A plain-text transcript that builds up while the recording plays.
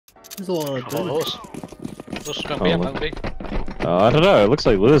There's a lot of dudes. What's going to be? I'm going to be. I don't know. It looks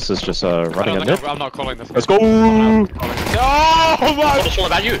like Lewis is just running a mid. I'm not calling this. Let's go! Oh my! It's all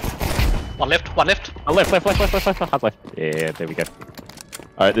about you. One left. Left. Hard left. Yeah, there we go.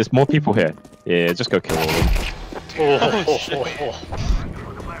 Alright, there's more people here. Yeah, just go kill all of them.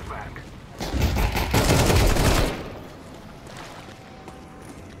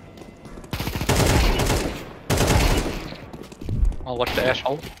 I'll watch the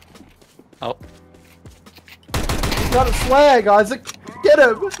asshole. Oh. Got a flag, Isaac! Get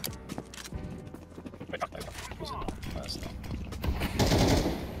him!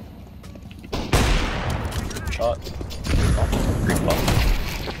 Shot.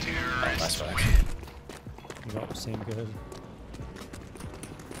 Nice one. You don't seem good.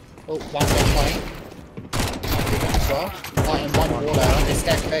 Oh, one playing. As well. One in one water. They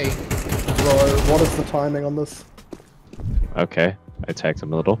stack B. Bro, what is the timing on this? Okay, I tagged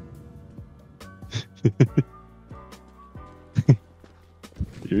him a little.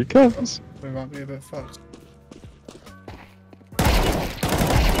 Here he comes. We might be a bit fucked.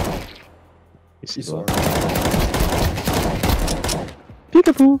 You see Sorry. that?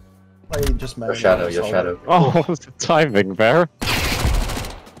 Peekaboo! I just made Your shadow, your shadow. Oh, what's the timing, Bear?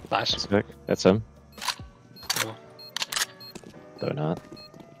 Nice. That's him. Oh. Donut.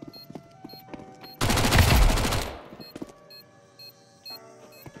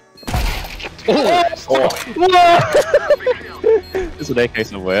 Oh! There's an AK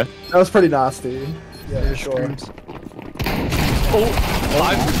somewhere. That was pretty nasty. Yeah, sure.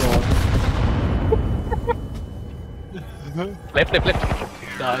 Left.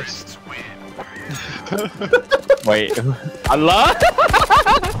 Nice. Wait. Allah!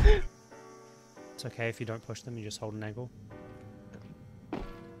 It's okay if you don't push them, you just hold an angle.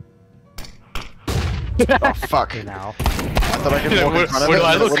 Oh fuck. Now. I thought I could walk in front of it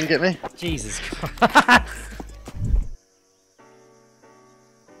and it wouldn't get me. Jesus Christ.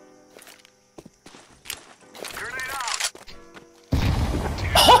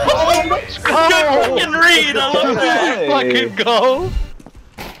 Good fucking read! I love that fucking goal!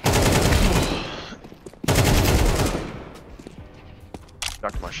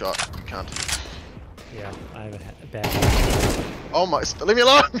 Ducked my shot. You can't. Yeah, I have a bad. Oh my! Leave me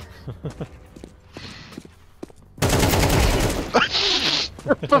alone!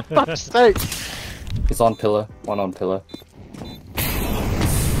 For fuck's sake! It's on pillar. One on pillar.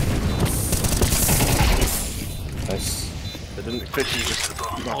 Nice. They didn't expect you just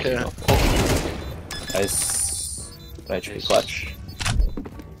knock out. Nice. HP clutch.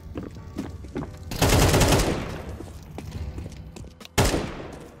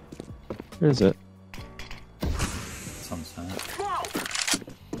 Where is it? It's on side.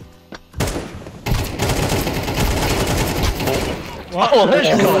 What? Oh, there's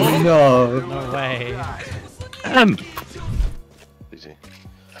your goal! No! No way. Easy.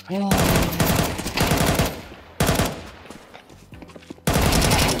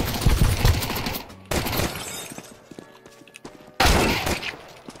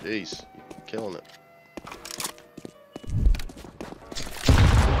 Jeez, killing it.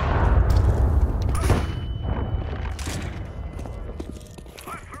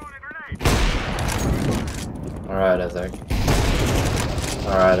 Alright, Isaac.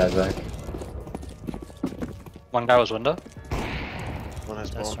 Alright, Isaac. One guy was window. One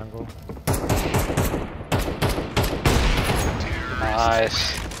has That's bomb. jungle.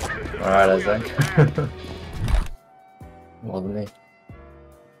 Nice. Alright, Isaac. More than me.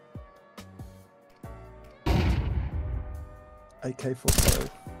 AK-47.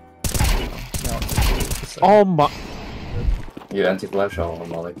 No, it's Oh my. You anti-flash or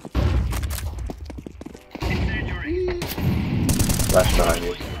molly? Flash behind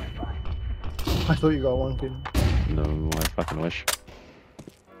you. I thought you got one kid. No, I fucking wish.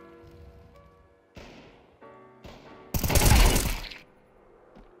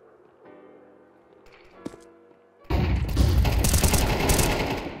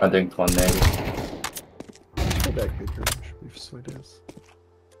 I think one name. Go back big room, should be sweet as.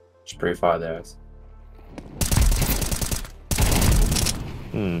 It's pretty far there.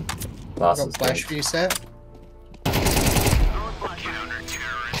 Last Got is flash dead. for you, set.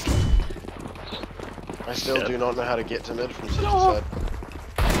 I still do not know how to get to mid from such a side.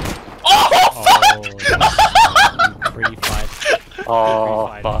 Oh, pre-fight. Oh,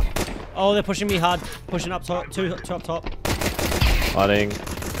 Pre-fight. fuck. Oh, they're pushing me hard. Pushing up top. Two up top. Fighting.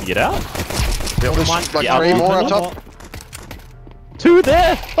 Get out. There's One. like Yeah, three one more more. up top. Two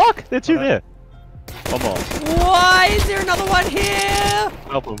there! Fuck! They're two there. One more. Why is there another one here?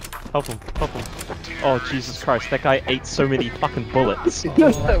 Help him. Help him. Help him. Oh, Jesus Christ. That guy ate so many fucking bullets. That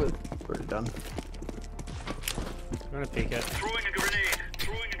was Already done. I'm gonna peek it. Throwing a grenade.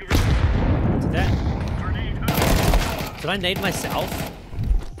 Throwing a grenade. Did that? Grenade out. Did I nade myself?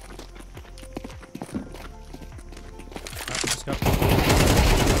 Alright, let's go.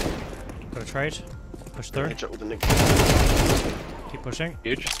 Got a trade. Push through. Catch up with the Nick. Keep pushing.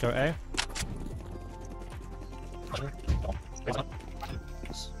 Huge. Let's go A.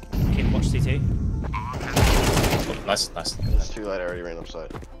 Keep watch CT. Nice. It's too late, I already ran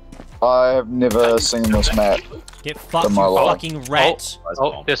upside. I have never seen this map. Get fucked, In you my life. fucking rat.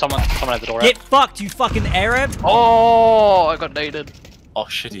 Oh, there's someone at the door. Get fucked, you fucking Arab. Oh, I got naded. Oh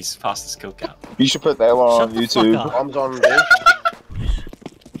shit, he's past the skill count. You should put that one Shut on the YouTube. fuck up. Bombs on B.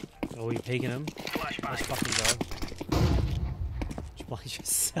 Oh, you peeking him? Let's fucking go. Why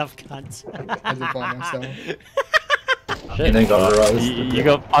yourself, cunt? I did by myself. And then got realized. You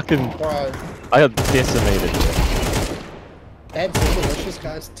got fucking. Bro, I got decimated. that's so delicious,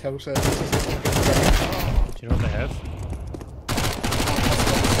 guys. Tilted. This is a fucking game. Do you know what they have?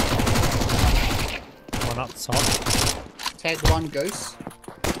 One up top. Tag one goose.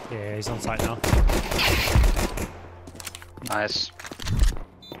 Yeah, he's on site now. Nice.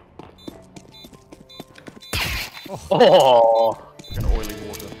 Oh. Fucking oily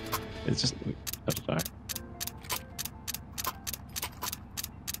water. It's just. I'm sorry.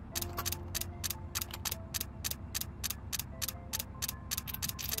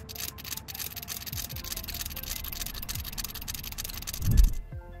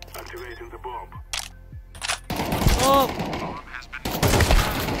 Activating the bomb. Oh!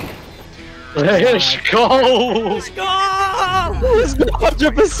 Let's go. Let's go!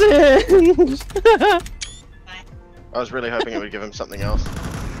 100%! I was really hoping it would give him something else.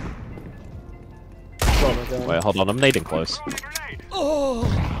 Wait, hold on, I'm nading close. Oh!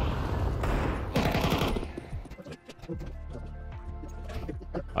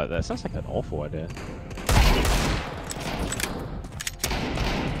 Oh, that sounds like an awful idea.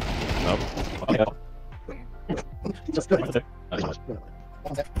 Nope. Activate it.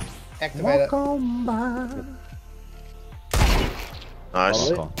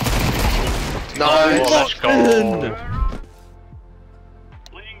 Nice. Oh, Nice. Let's go.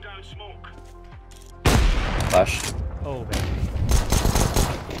 Laying down smoke. Flash. Oh, man.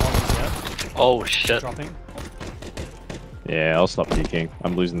 Oh shit. Dropping. yeah, I'll stop peeking.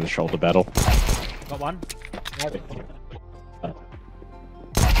 I'm losing the shoulder battle. Got one.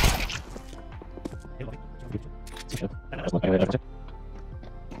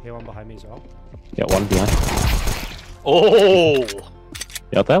 Here, one behind me as well. Yeah, one behind. Oh. You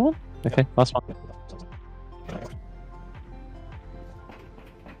got that one? Okay, last one.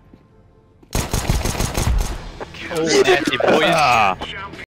 Oh, nasty boys. Ah! Champion.